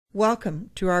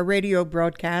Welcome to our radio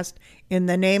broadcast in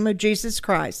the name of Jesus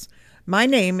Christ. My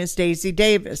name is Daisy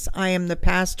Davis. I am the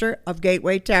pastor of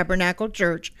Gateway Tabernacle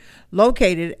Church,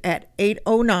 located at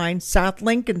 809 South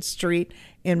Lincoln Street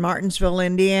in Martinsville,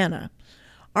 Indiana.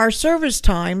 Our service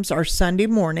times are Sunday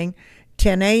morning,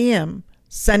 10 a.m.,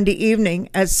 Sunday evening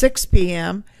at 6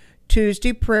 p.m.,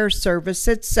 Tuesday prayer service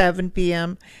at 7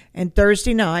 p.m., and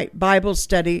Thursday night Bible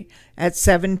study at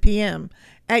 7 p.m.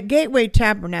 At Gateway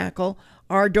Tabernacle,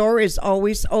 our door is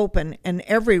always open and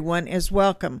everyone is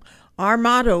welcome. Our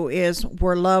motto is,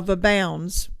 where love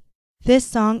abounds. This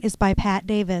song is by Pat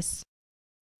Davis.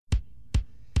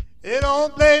 They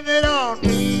don't blame it on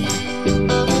me,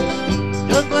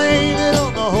 just blame it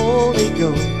on the Holy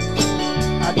Ghost.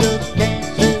 I just can't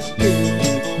sit still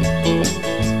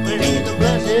when He's a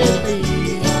blessed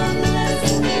me.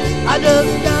 I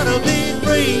just gotta be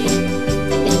free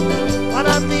when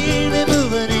I feel it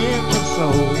moving in my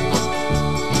soul.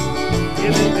 It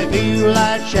makes me feel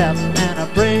like shouting, and I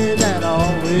pray that I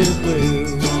always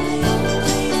will.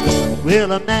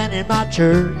 Well, a man in my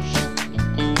church,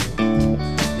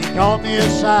 he called me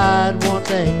aside one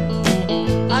day.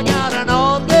 I got an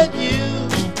awful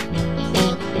news,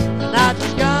 and I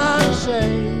just gotta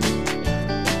say,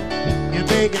 you're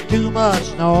making too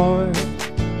much noise,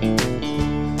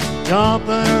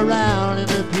 jumping around in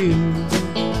the pew,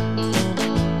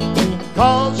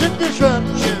 causing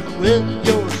disruption with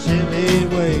your silly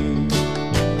ways.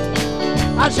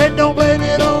 I said, don't blame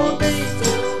it on me,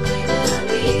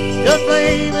 just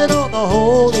blame it on the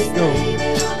Holy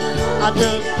Ghost. I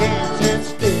just can't sit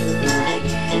still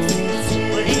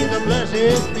when He's a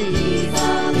blessed me.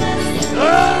 Oh,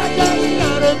 I just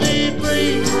gotta be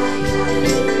free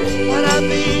when I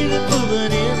feel it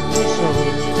moving in my soul.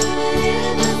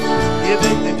 You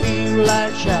make me feel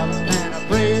like shouting, and I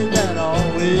pray that I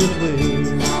always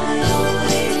will.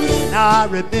 Now I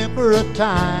remember a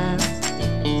time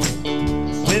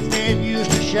when men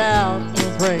used to shout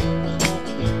and pray.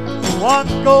 One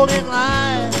golden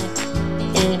line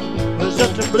was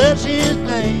just to bless His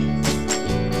name.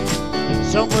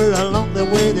 Somewhere along the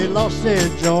way they lost their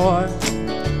joy,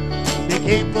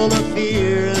 became full of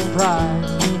fear and pride,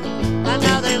 and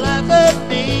now they laugh at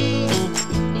me,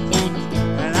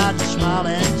 and I just smile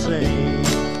and say,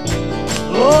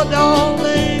 oh, don't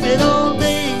blame it on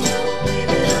me,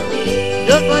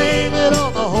 just blame it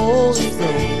on the Holy Ghost.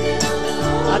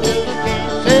 I just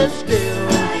can't sit still,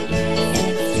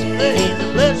 let Him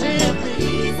bless me.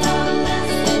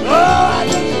 Oh, I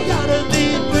just gotta be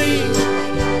free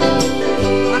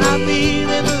when I feel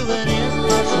it moving in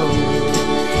my soul.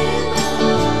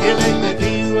 It makes me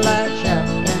feel like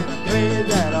shouting, and I pray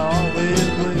that I always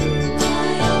will.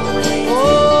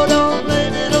 Oh, don't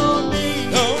blame it on me,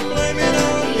 don't blame it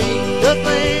on me, just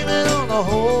blame it on the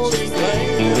Holy Ghost.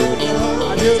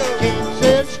 I just can't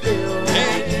sit still,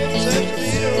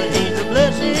 when He's a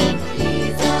blessing.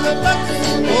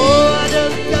 Oh, I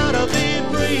just gotta be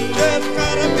free, just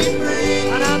gotta be free,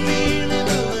 and I feel it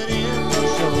moving in my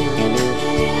soul.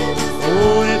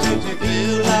 Oh, it makes me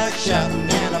feel like shouting,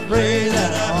 and I pray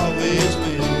that I always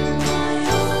will.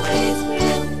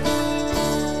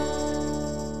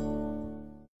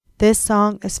 This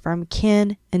song is from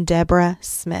Ken and Deborah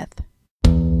Smith.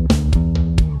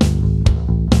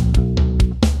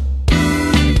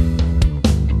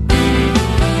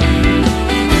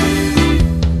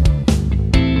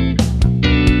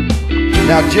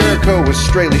 Now Jericho was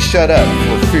straightly shut up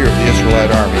for fear of the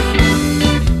Israelite army.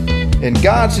 And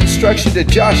God's instruction to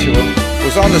Joshua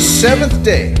was on the seventh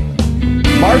day,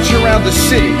 march around the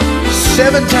city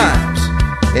 7 times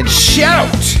and shout,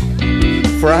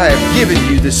 for I have given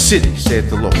you the city, saith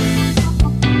the Lord.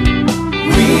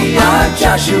 We are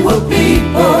Joshua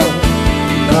people,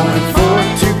 going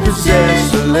forth to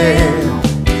possess the land.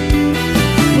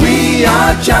 We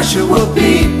are Joshua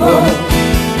people,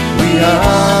 we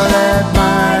are that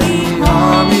mighty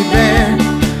army band,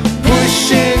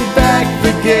 pushing back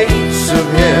the gates of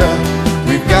hell.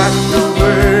 We've got the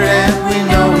word and we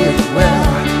know it well.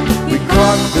 We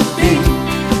caught the thief,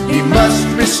 he must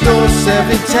restore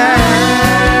 70 times.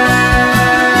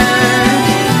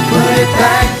 Put it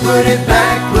back, put it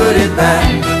back, put it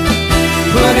back.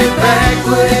 Put it back,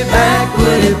 put it back,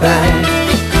 put it back.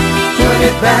 Put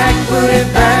it back, put it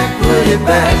back, put it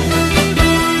back.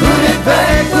 Put it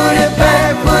back, put it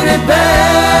back, put it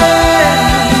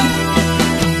back.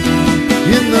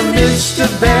 In the midst of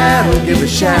battle, give a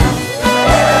shout.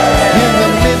 In the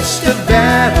midst of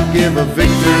battle, give a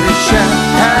victory shout.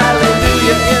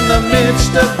 Hallelujah. In the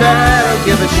midst of battle,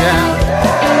 give a shout.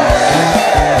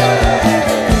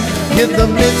 In the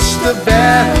midst of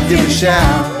battle, give a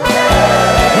shout.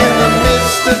 In the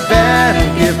midst of battle,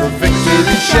 give a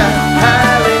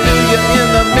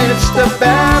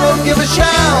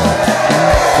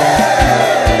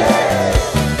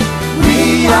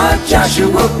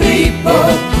Joshua people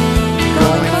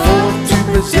going forth to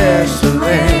possess the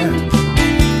land.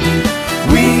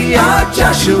 We are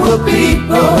Joshua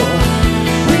people.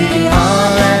 We are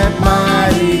that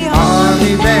mighty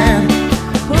army man,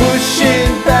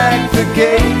 pushing back the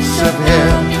gates of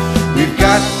hell. We've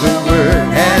got the word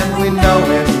and we know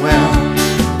it well.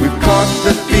 We've caught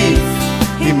the thief,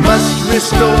 he must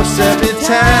restore 70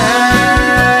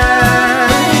 times.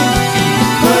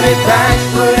 Put it back,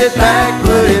 put it back,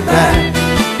 put it back.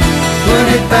 Put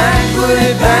it back, put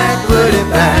it back, put it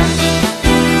back.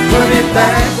 Put it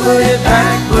back, put it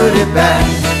back, put it back.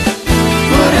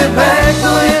 Put it back,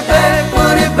 put it back,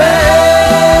 put it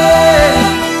back.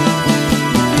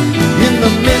 In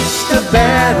the midst of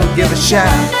battle, give a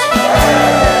shout.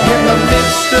 In the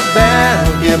midst of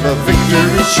battle, give a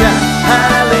victory shout.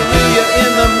 Hallelujah.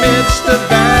 In the midst of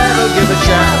battle, give a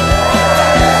shout.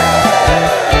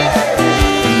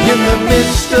 In the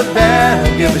midst of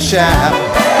battle, give a shout.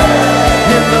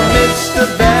 In the midst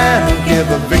of battle,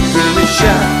 give a victory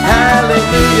shout.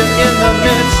 Hallelujah. In the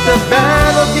midst of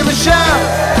battle, give a shout.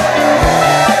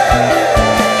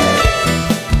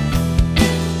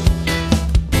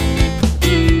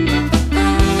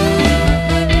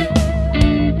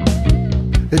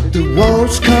 Let the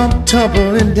walls come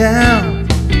tumbling down.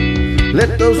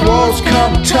 Let those walls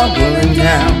come tumbling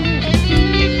down.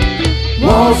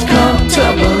 Walls come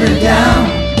tumbling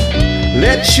down.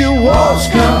 Let your walls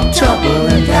come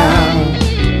tumbling down.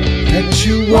 Let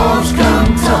your walls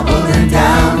come tumbling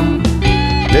down.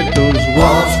 Let those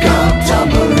walls come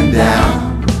tumbling down.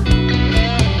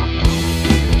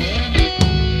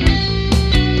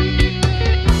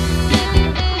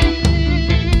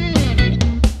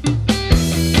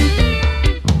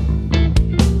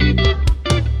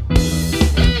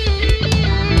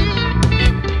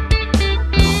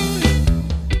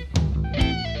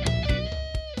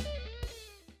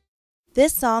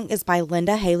 This song is by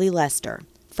Linda Haley Lester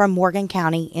from Morgan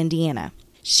County, Indiana.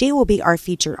 She will be our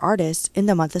featured artist in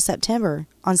the month of September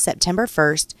on September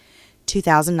 1st,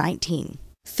 2019.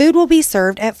 Food will be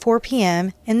served at 4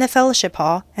 p.m. in the fellowship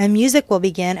hall and music will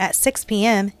begin at 6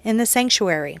 p.m. in the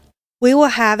sanctuary. We will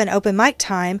have an open mic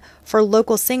time for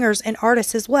local singers and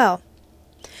artists as well.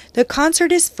 The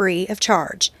concert is free of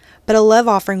charge, but a love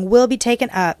offering will be taken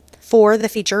up for the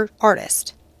featured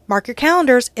artist. Mark your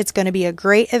calendars, it's going to be a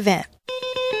great event.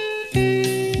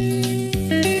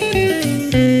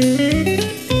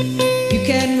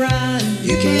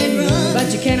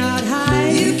 But you cannot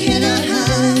hide. You cannot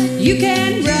hide. You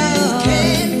can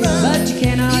run, but you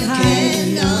cannot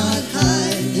hide.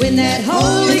 When that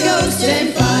Holy Ghost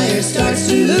and fire starts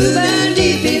to move and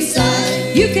deep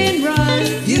inside, you can run,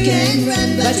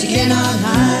 but you cannot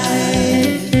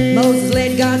hide. Moses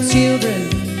led God's children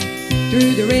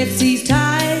through the Red Sea's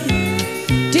tide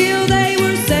till they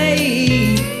were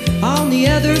saved on the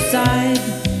other side.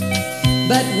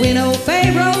 But when old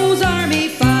Pharaoh's army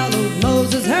followed,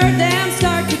 Moses heard them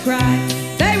start to cry.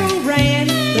 Pharaoh ran,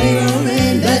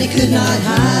 but he could not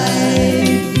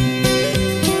hide.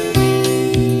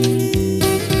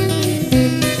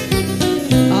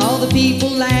 All the people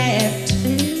laughed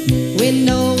when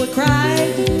Noah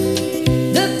cried,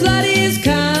 the flood is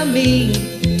coming,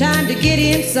 time to get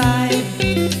inside.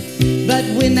 But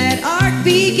when that ark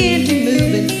began to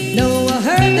move, Noah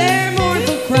heard their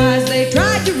mournful cries. They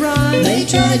tried to run,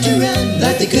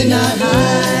 but they could not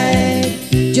hide.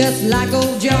 Just like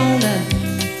old Jonah,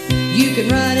 you can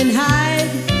run and hide.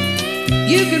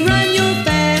 You can run your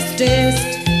fastest,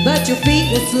 but your feet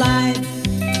will slide.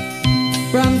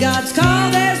 From God's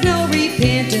call there's no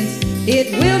repentance,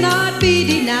 it will not be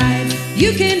denied.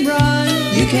 You can run,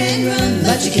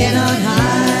 but you cannot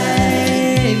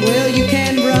hide. Well, you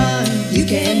can run,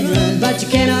 but you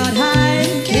cannot hide.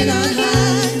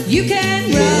 You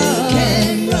can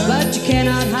run, but you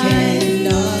cannot hide.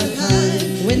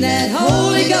 When that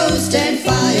Holy Ghost and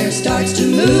fire starts to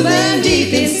move and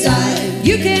deep inside,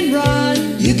 you can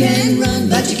run,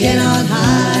 but you cannot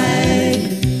hide.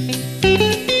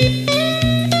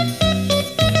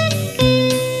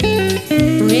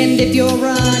 Friend, if you're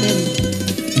running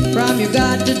from your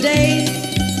God today,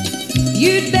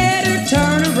 you'd better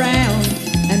turn around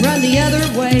and run the other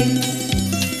way.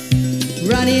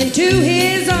 Run into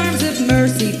His arms of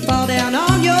mercy, fall down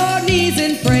on your knees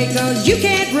and pray, 'cause you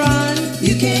can't run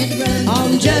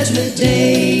on Judgment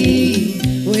Day.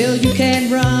 Well, you can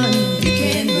run,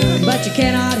 but you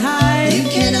cannot hide.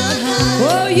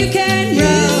 Oh, you can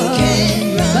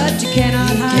run, but you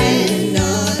cannot hide.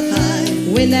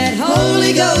 When that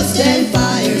Holy Ghost and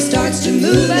fire starts to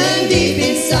move and deep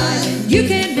inside, you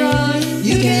can run,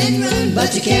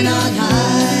 but you cannot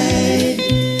hide.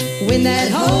 when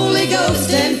that Holy Ghost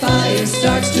and fire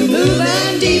starts to move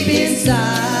and deep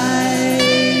inside.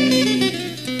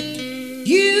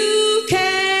 You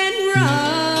can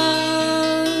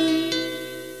run,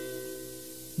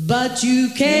 but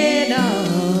you cannot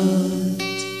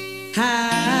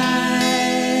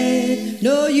hide.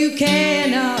 No, you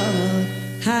cannot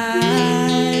hide.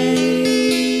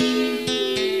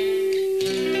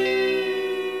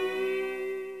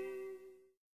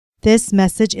 This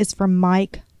message is from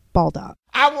Mike Baldock.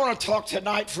 I want to talk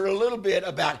tonight for a little bit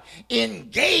about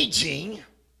engaging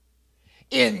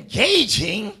in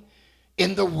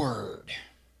the Word.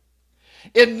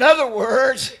 In other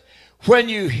words, when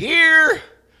you hear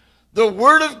the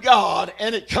Word of God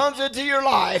and it comes into your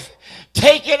life,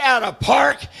 take it out of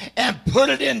park and put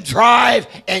it in drive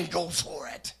and go for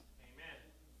it.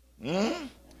 Amen.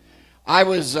 I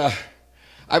was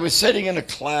sitting in a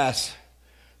class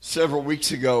several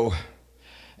weeks ago,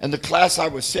 and the class I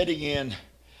was sitting in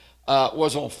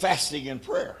was on fasting and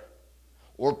prayer,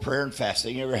 or prayer and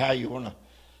fasting, ever how you want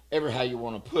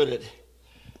to put it.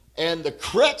 And the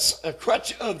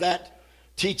crutch of that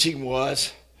teaching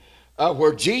was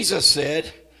where Jesus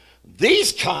said,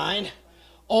 "These kind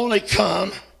only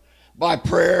come by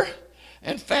prayer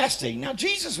and fasting." Now,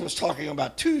 Jesus was talking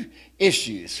about two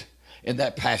issues in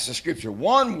that passage of Scripture.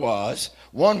 One was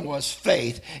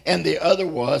faith, and the other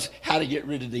was how to get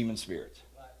rid of demon spirits.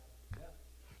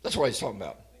 That's what he's talking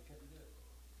about.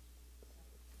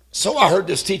 So I heard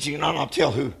this teaching, and I'll not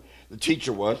tell who the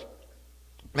teacher was.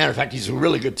 Matter of fact, he's a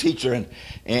really good teacher, and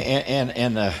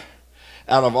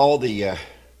out of all the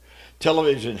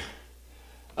television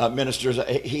ministers,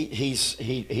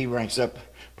 he ranks up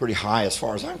pretty high as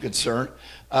far as I'm concerned.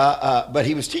 But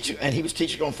he was teaching, and he was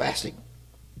teaching on fasting.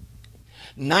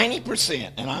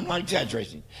 90%, and I'm not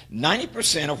exaggerating,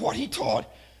 90% of what he taught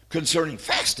concerning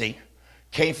fasting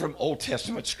came from Old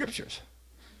Testament scriptures,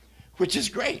 which is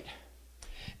great.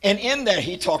 And in that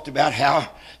he talked about how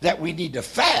that we need to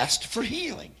fast for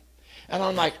healing. And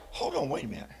I'm like, hold on, wait a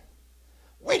minute,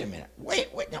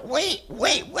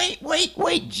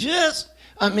 just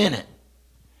a minute.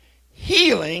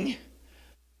 Healing,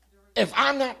 if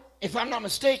I'm not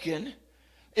mistaken,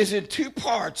 is in two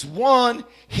parts. One,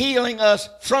 healing us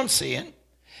from sin,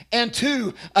 and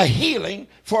two, a healing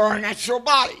for our natural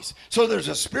bodies. So there's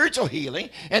a spiritual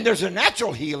healing and there's a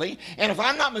natural healing. And if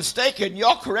I'm not mistaken,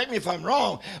 y'all correct me if I'm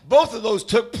wrong, both of those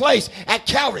took place at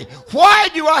Calvary. Why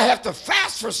do I have to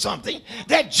fast for something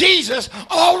that Jesus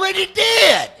already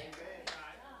did?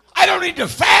 I don't need to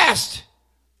fast,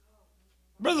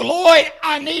 Brother Lloyd.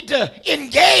 I need to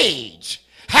engage.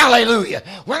 Hallelujah.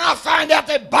 When I find out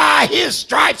that by his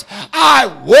stripes I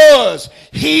was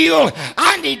healed,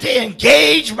 I need to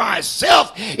engage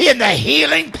myself in the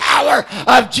healing power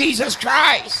of Jesus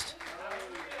Christ.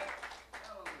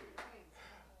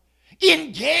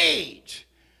 Engage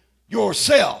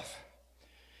yourself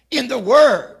in the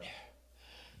Word.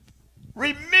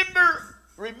 Remember,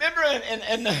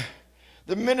 and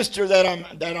the minister that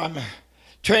I'm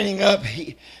training up,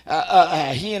 he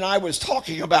and I was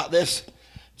talking about this.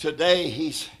 Today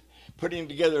he's putting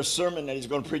together a sermon that he's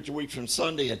going to preach a week from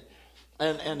Sunday,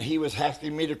 and he was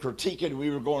asking me to critique it, and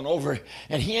we were going over it.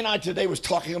 And he and I today was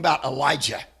talking about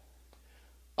Elijah.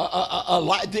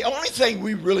 The only thing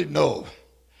we really know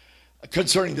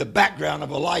concerning the background of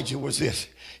Elijah was this: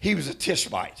 he was a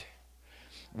Tishbite.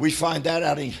 We find that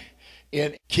out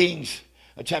in Kings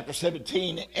chapter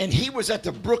 17, and he was at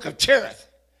the brook of Cherith,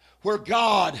 where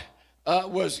God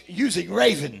was using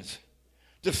ravens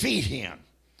to feed him.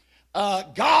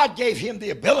 God gave him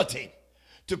the ability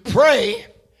to pray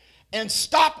and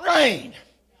stop rain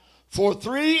for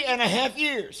 3.5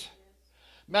 years.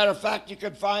 Matter of fact, you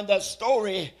can find that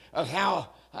story of how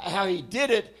he did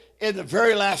it in the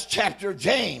very last chapter of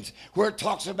James, where it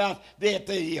talks about the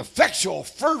effectual,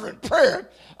 fervent prayer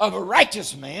of a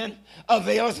righteous man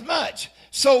availeth much.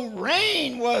 So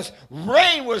rain was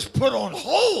put on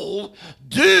hold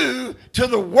due to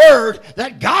the word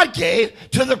that God gave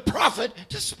to the prophet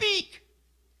to speak.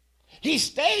 He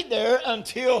stayed there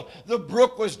until the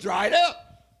brook was dried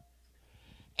up.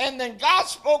 And then God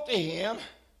spoke to him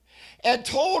and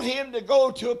told him to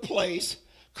go to a place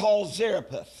called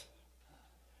Zarephath.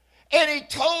 And he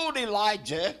told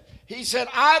Elijah, he said,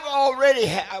 I already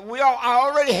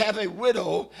have a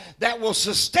widow that will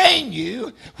sustain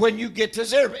you when you get to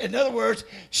Zarephath. In other words,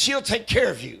 she'll take care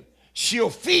of you. She'll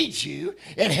feed you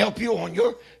and help you on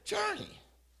your journey.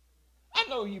 I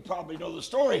know you probably know the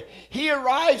story. He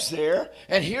arrives there,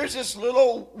 and here's this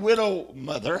little widow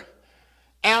mother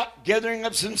out gathering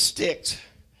up some sticks.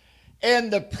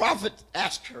 And the prophet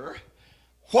asked her,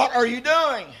 what are you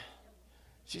doing?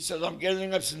 She says, I'm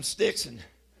gathering up some sticks and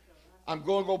I'm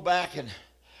going to go back, and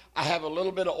I have a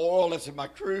little bit of oil left in my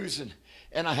cruse,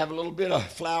 and I have a little bit of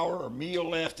flour or meal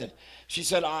left. And she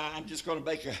said, I'm just going to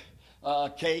bake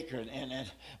a cake,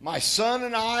 and my son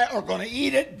and I are going to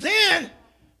eat it. Then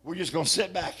we're just going to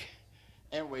sit back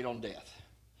and wait on death.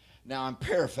 Now, I'm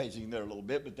paraphrasing there a little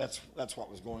bit, but that's what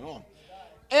was going on.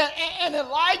 And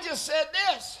Elijah said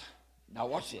this. Now,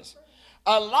 watch this.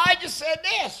 Elijah said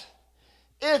this.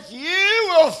 If you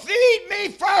will feed me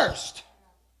first.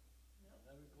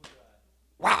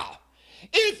 Wow.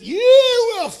 If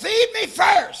you will feed me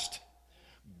first,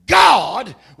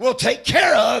 God will take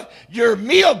care of your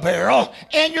meal barrel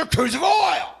and your cruse of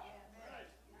oil.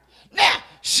 Now,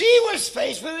 she was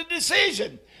faced with a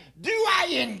decision. Do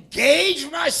I engage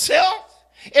myself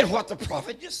in what the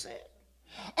prophet just said?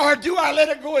 Or do I let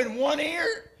it go in one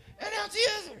ear and out the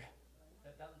other?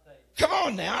 Come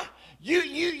on now.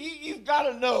 You've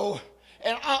got to know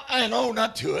and own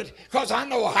up to it, because I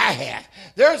know I have.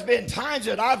 There's been times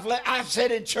that I've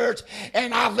sat in church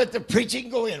and I've let the preaching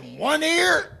go in one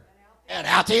ear and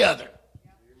out the other,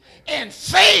 and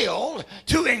failed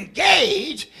to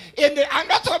engage in the. I'm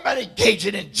not talking about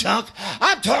engaging in junk.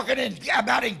 I'm talking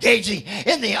about engaging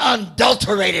in the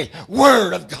unadulterated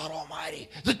Word of God Almighty,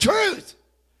 the truth.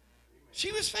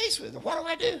 She was faced with it. What do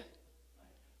I do?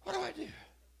 What do I do?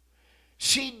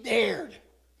 She dared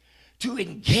to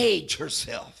engage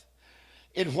herself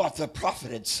in what the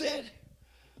prophet had said.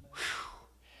 Whew.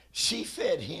 She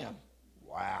fed him.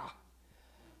 Wow.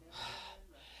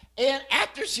 And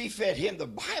after she fed him, the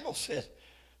Bible said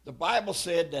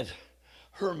that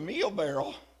her meal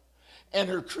barrel and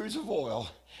her cruse of oil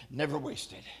never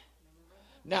wasted.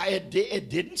 Now, it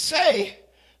didn't say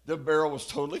the barrel was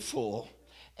totally full,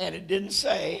 and it didn't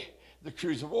say the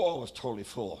cruse of oil was totally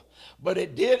full. But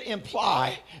it did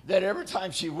imply that every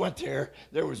time she went there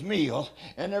was meal,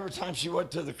 and every time she went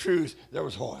to the cruse, there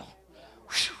was oil.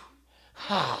 Whew.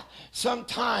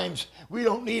 Sometimes we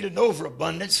don't need an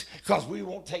overabundance because we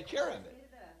won't take care of it.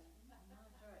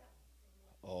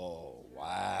 Oh,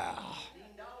 wow.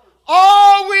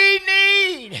 All we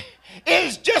need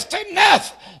is just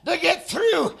enough to get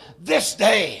through this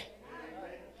day.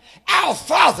 Our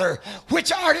Father,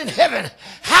 which art in heaven,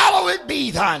 hallowed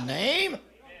be thy name.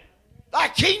 Thy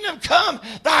kingdom come,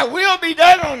 thy will be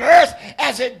done on earth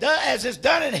as is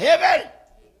done in heaven.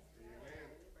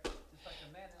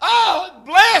 Oh,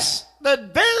 bless the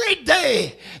very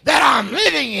day that I'm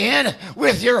living in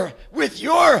with your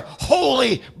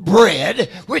holy bread,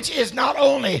 which is not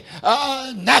only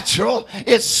natural,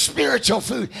 it's spiritual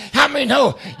food. How many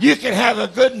know you can have a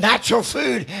good natural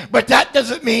food, but that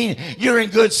doesn't mean you're in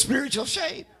good spiritual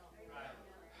shape?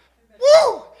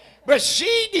 Woo! But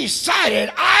she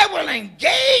decided, I will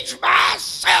engage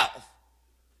myself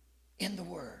in the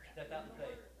Word.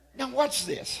 Now watch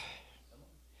this.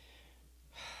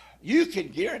 You can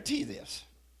guarantee this.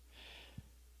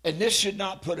 And this should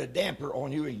not put a damper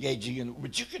on you engaging in,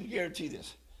 but you can guarantee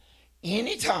this.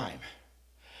 Anytime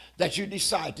that you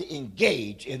decide to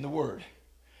engage in the Word,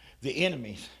 the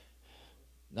enemy's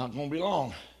not going to be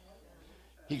long.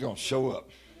 He's going to show up.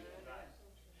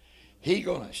 He's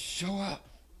going to show up.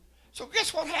 So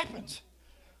guess what happens?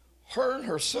 Her and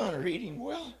her son are eating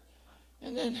well,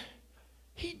 and then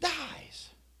he dies.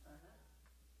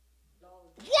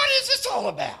 What is this all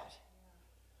about?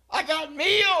 I got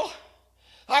meal,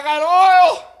 I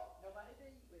got oil,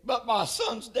 but my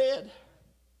son's dead.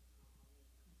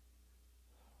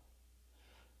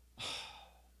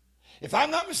 If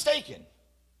I'm not mistaken,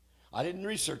 I didn't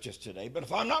research this today, but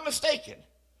if I'm not mistaken,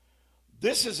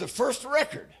 this is the first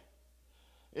record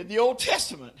in the Old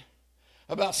Testament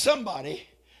about somebody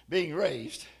being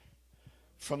raised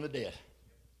from the dead.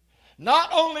 Not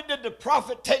only did the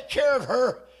prophet take care of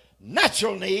her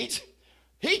natural needs,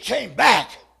 he came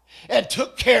back and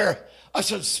took care of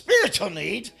some spiritual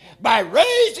needs by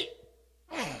raising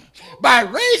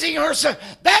her son.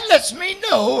 That lets me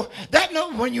know that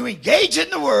when you engage in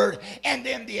the Word and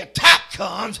then the attack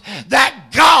comes,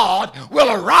 that God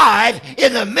will arrive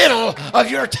in the middle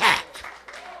of your attack.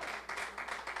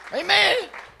 Amen.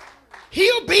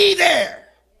 He'll be there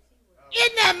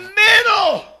in the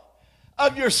middle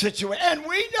of your situation. And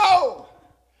we know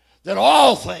that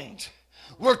all things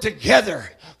work together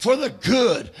for the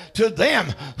good to them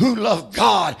who love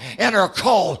God and are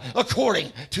called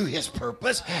according to His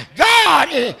purpose. God,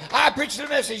 I preached a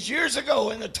message years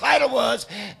ago and the title was,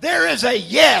 there is a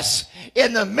yes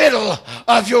in the middle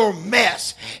of your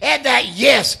mess. And that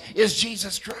yes is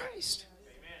Jesus Christ.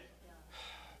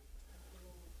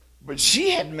 But she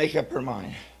had to make up her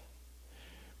mind.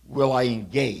 Will I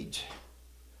engage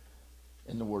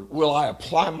in the Word? Will I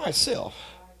apply myself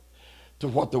to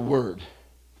what the Word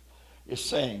is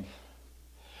saying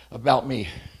about me.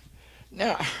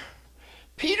 Now,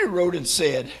 Peter wrote and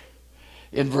said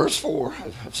in verse 4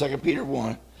 of 2 Peter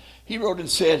 1, he wrote and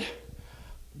said,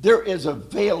 there is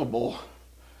available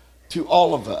to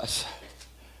all of us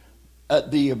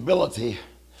the ability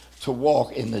to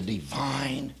walk in the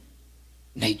divine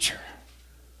nature.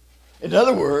 In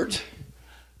other words,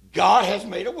 God has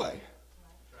made a way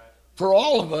for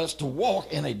all of us to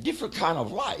walk in a different kind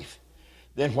of life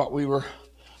than what we were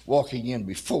walking in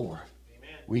before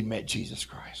we met Jesus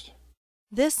Christ.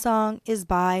 This song is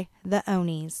by the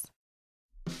Onis.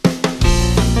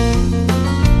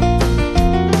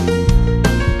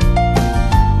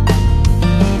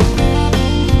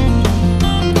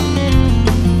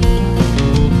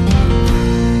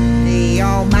 The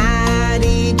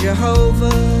Almighty Jehovah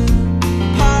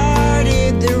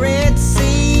parted the Red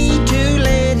Sea to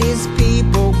let his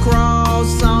people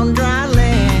cross on dry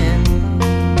land.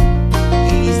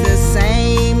 He's the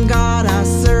same God I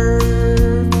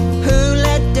serve, who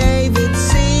let David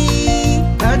see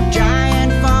a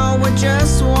giant fall with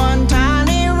just one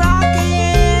tiny rock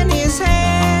in his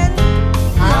hand.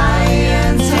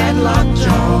 Lions had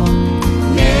lockjaw,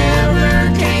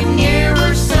 never came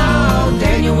nearer Saul.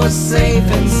 Daniel was safe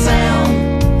and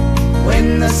sound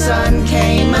when the sun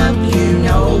came up. You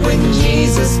know, when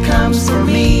Jesus comes for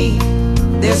me,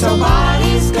 this whole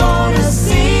body's gonna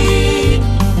see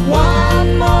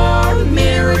one more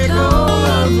miracle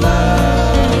of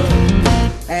love.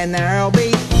 And there'll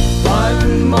be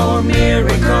one more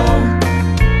miracle,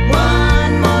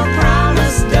 one more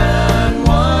promise done,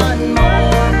 one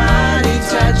more mighty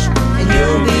touch, and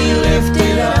you'll be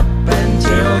lifted up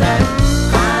until that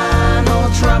final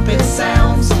trumpet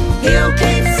sounds. He'll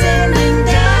keep sending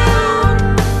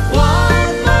down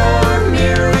one more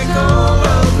miracle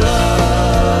of love.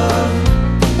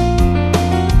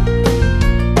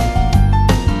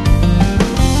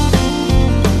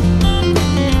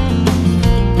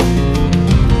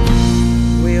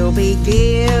 We'll be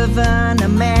given a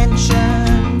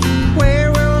mansion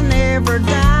where we'll never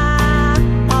die,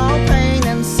 all pain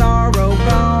and sorrow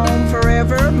gone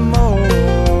forevermore.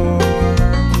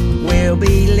 We'll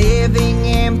be living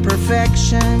in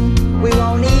perfection, we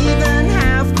won't even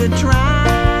have to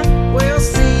try. We'll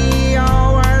see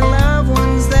all our loved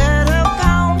ones that have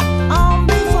gone on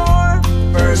before.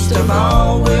 First of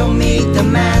all, we'll meet the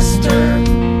Master,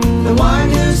 the one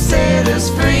who set us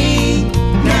free.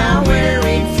 Now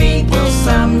weary feet will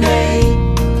someday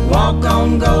walk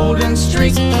on golden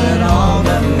streets. But all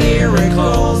the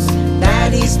miracles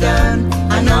that he's done,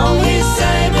 I know he's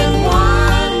saving one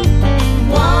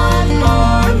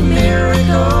more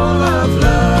miracle of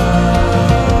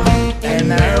love. And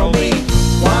there'll be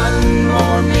one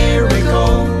more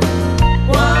miracle,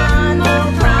 one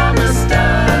more promise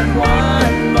done,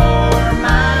 one more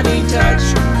mighty touch,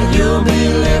 and you'll be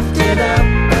lifted up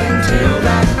until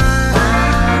that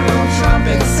final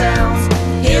trumpet sounds.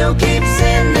 He'll keep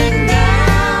sending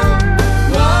down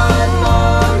one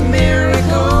more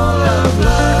miracle of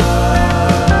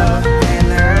love. And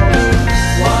there'll be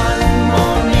one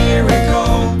more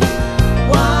miracle,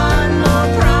 one more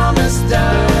promise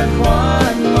done,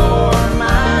 one more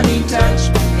mighty touch,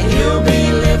 and you'll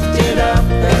be lifted up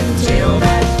until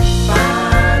that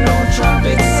final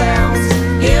trumpet sounds.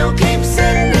 He'll keep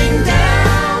sending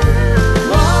down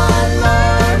one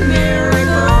more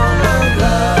miracle of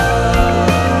love,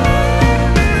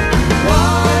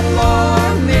 one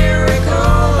more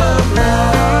miracle of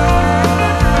love.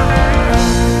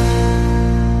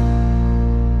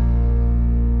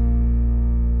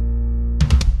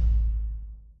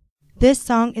 This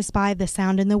song is by The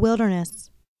Sound in the Wilderness.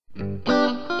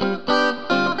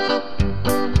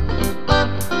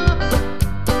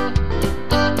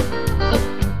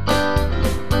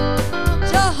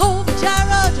 Jehovah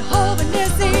Jireh, Jehovah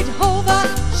Nissi, Jehovah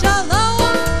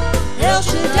Shalom, El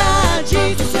Shaddai,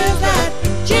 Jesus is that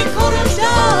Jacob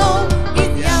Shalom.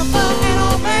 He's the Alpha and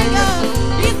Omega,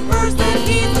 he's the first and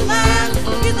he's the last,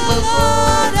 he's the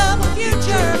Lord of my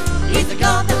future, he's the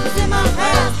God that was in my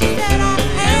past. He said I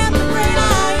am the great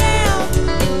I am.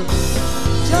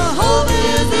 Jehovah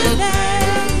is his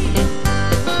name.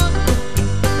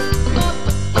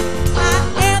 I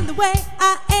am the way,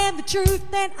 I am the truth,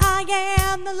 and I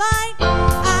am the light.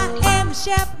 I am the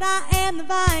shepherd, I am the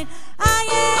vine, I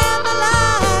am the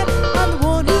light. I'm the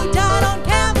one who died on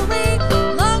Calvary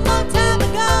long, long time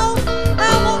ago.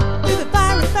 I walked through the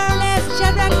fiery furnace,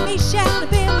 Shadrach, Meshach, and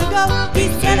Abednego. He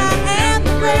said I am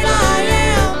the great I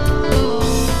am.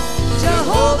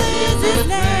 Jehovah is his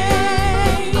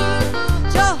name.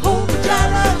 Jehovah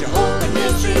Jireh, Jehovah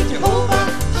Nissi, Jehovah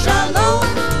Shalom,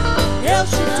 El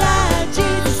Shaddai,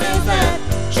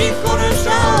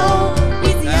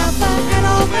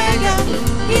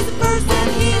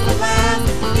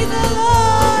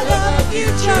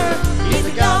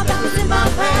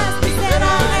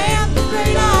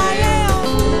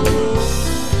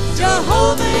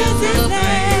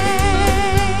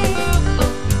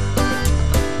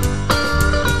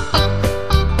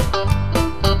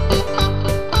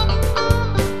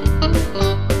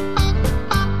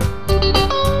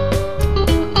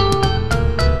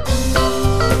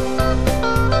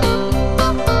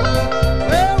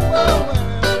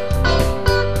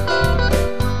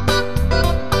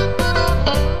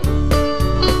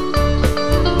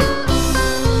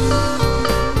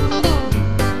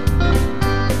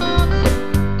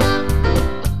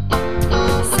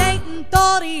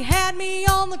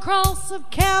 cross of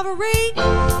Calvary.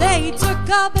 They took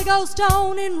a big old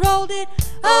stone and rolled it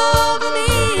over me.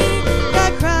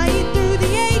 God crying through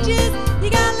the ages, you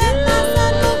gotta let my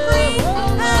son go free.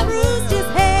 I bruised his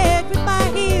head with my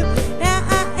heel. Now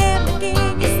I am the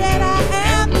king. He said I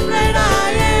am the great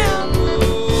I am.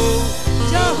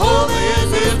 Jehovah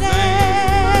is his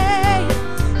name.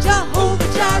 Jehovah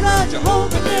Jireh,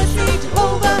 Jehovah Nissi,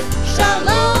 Jehovah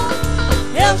Shalom.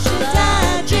 El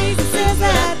Shaddai, Jesus is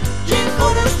that Jim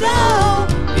Cornerstone.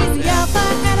 He's the Alpha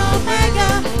and Omega.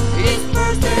 He's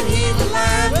first and he's the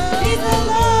last. He's the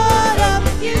Lord of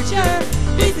the future.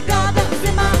 He's the God that was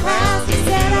in my past. He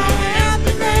said I am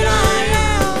the great I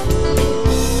am.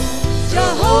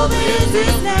 Jehovah is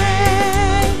his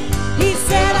name. He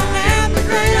said I am the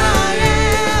great I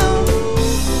am.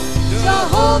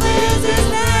 Jehovah is his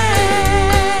name.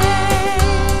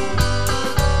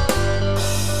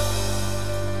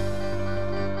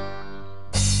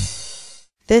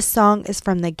 This song is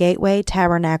from the Gateway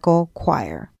Tabernacle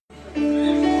Choir.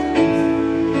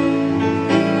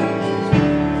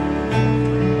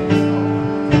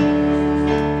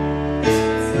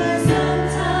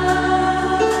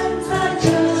 Sometimes I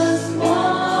just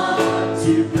want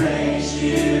to praise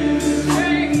you.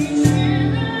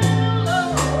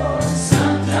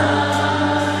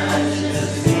 Sometimes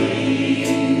just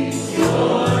need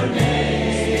your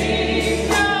name.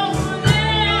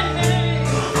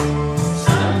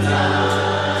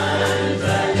 Sometimes I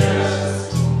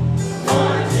just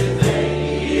want to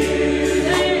thank you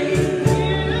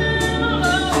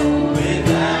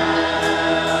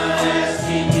without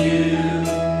asking you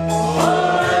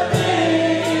for a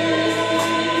thing.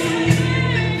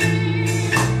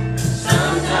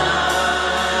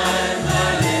 Sometimes I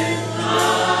lift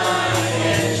my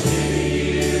hands to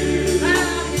you.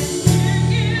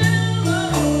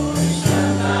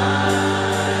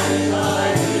 Sometimes all I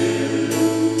do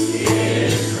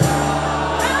is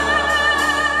cry.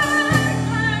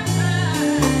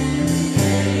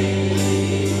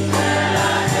 Everything that I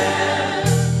have,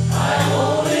 I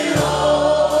hold it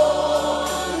all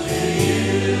to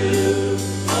you.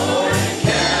 For in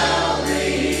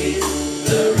Calvary's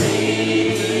the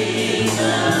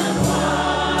reason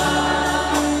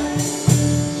why.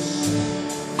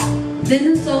 Then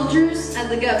the soldiers of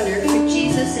the governor took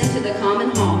Jesus into the common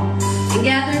hall, and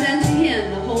gathered unto him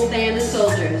the whole band of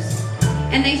soldiers.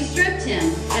 And they stripped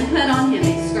him, and put on him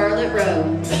a scarlet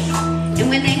robe. And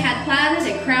when they had platted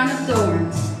a crown of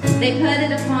thorns, they put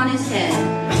it upon his head,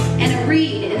 and a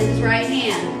reed in his right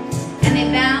hand. And they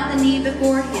bowed the knee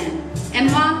before him, and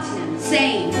mocked him,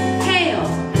 saying, Hail,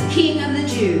 King of the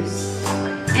Jews!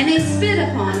 And they spit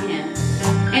upon him,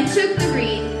 and took the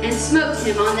reed, and smote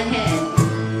him on the head.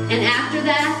 And after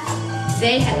that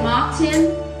they had mocked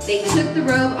him, they took the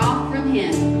robe off from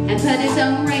him, and put his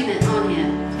own raiment on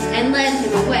him, and led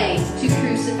him away to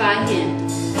crucify him.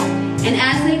 And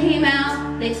as they came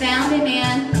out, they found a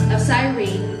man of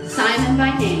Cyrene, Simon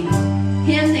by name.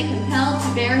 Him they compelled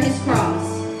to bear his cross.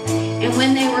 And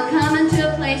when they were come unto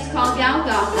a place called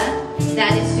Golgotha,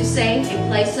 that is to say, a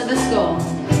place of a skull,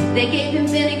 they gave him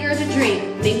vinegar to drink,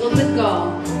 mingled with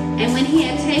gall. And when he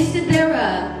had tasted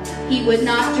thereof, he would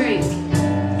not drink.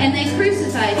 And they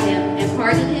crucified him, and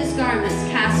parted his garments,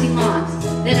 casting lots,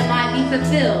 that it might be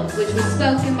fulfilled, which was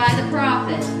spoken by the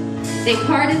prophet. They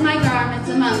parted my garments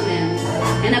among them,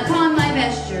 and upon my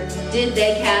vesture did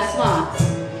they cast lots.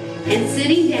 And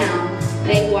sitting down,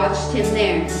 they watched him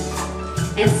there,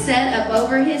 and set up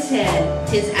over his head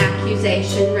his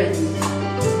accusation written,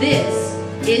 This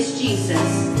is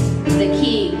Jesus, the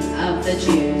King of the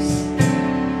Jews.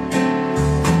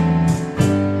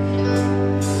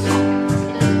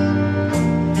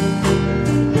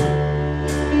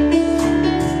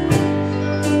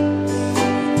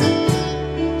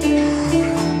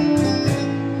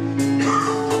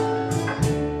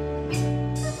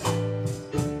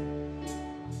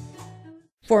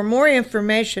 For more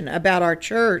information about our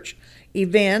church,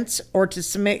 events, or to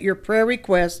submit your prayer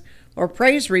requests or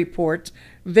praise reports,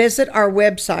 visit our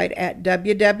website at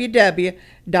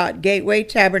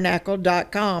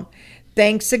www.gatewaytabernacle.com.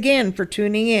 Thanks again for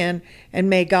tuning in, and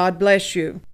may God bless you.